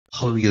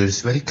Hello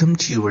viewers, welcome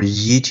to our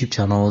YouTube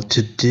channel.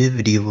 Today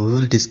video we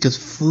will discuss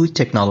food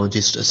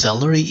technologist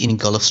salary in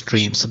Gulf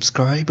Stream.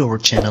 Subscribe to our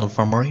channel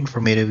for more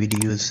informative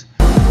videos.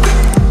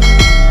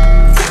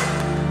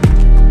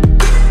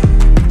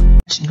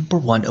 Number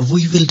 1,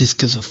 we will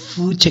discuss a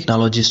food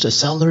technologist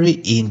salary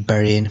in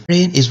Bahrain.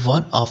 Bahrain is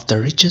one of the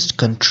richest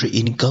country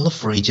in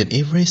Gulf region.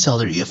 Average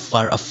salary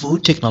for a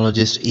food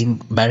technologist in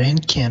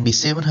Bahrain can be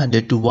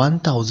 700 to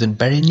 1000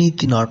 Bahraini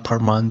dinar per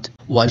month,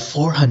 while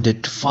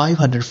 400 to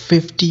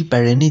 550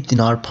 Bahraini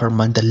dinar per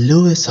month the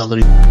lowest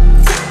salary.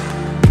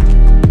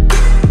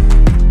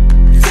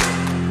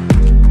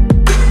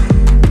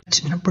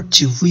 Number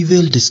 2, we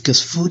will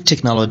discuss food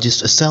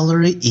technologist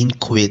salary in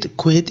Kuwait.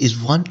 Kuwait is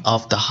one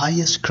of the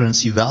highest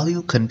currency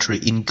value country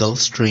in Gulf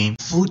Stream.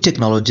 Food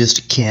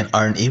technologist can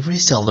earn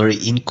average salary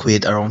in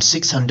Kuwait around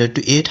 600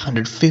 to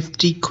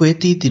 850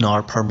 Kuwaiti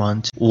dinar per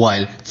month,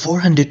 while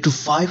 400 to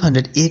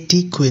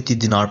 580 Kuwaiti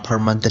dinar per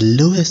month the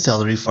lowest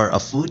salary for a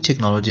food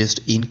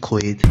technologist in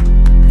Kuwait.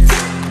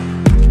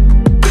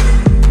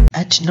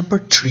 At number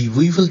 3,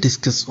 we will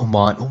discuss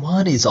Oman.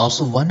 Oman is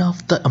also one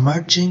of the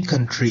emerging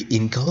country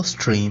in Gulf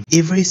Stream.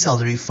 Average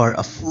salary for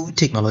a food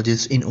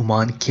technologist in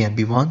Oman can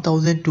be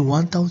 1000 to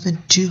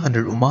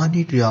 1200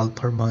 Omani Riyal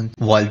per month,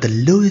 while the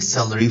lowest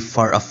salary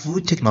for a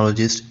food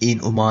technologist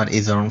in Oman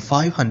is around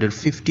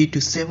 550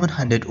 to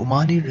 700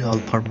 Omani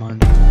Riyal per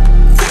month.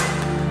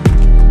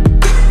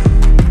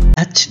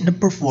 At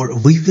number 4,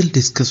 we will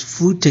discuss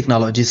food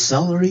technologist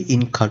salary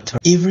in Qatar.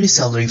 Average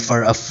salary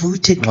for a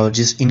food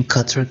technologist in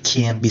Qatar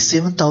can be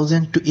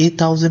 7,000 to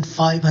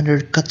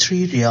 8,500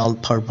 Qatari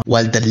Riyal per month,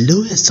 while the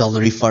lowest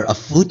salary for a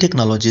food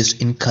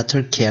technologist in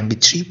Qatar can be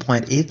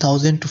 3.8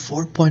 thousand to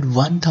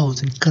 4.1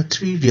 thousand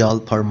Qatari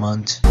Riyal per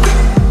month.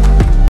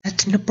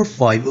 At number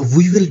 5,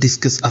 we will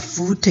discuss a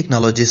food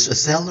technologist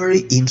salary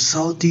in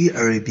Saudi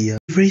Arabia.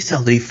 Average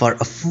salary for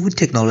a food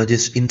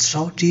technologist in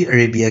Saudi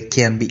Arabia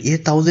can be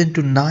 8,000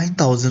 to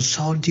 9,000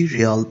 Saudi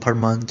Riyal per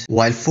month,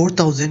 while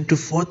 4,000 to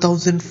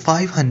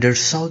 4,500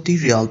 Saudi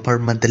Riyal per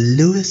month the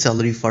lowest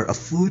salary for a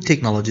food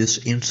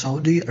technologist in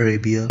Saudi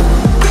Arabia.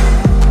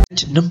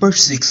 At number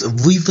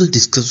 6, we will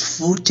discuss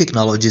food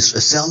technologist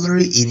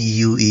salary in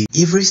UAE.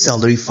 Average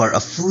salary for a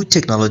food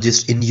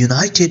technologist in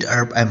United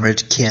Arab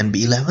Emirates can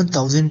be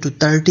 11,000 to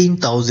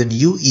 13,000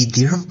 UAE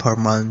dirham per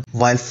month,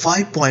 while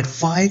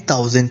 5.5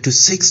 thousand to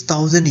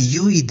 6,000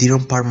 UAE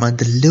dirham per month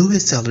the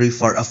lowest salary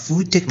for a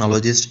food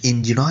technologist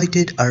in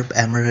United Arab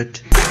Emirates.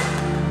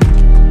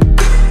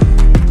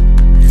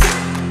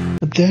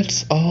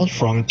 That's all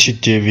from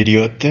today's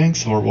video.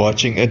 Thanks for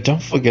watching and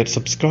don't forget to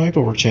subscribe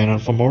our channel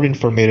for more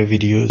informative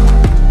videos.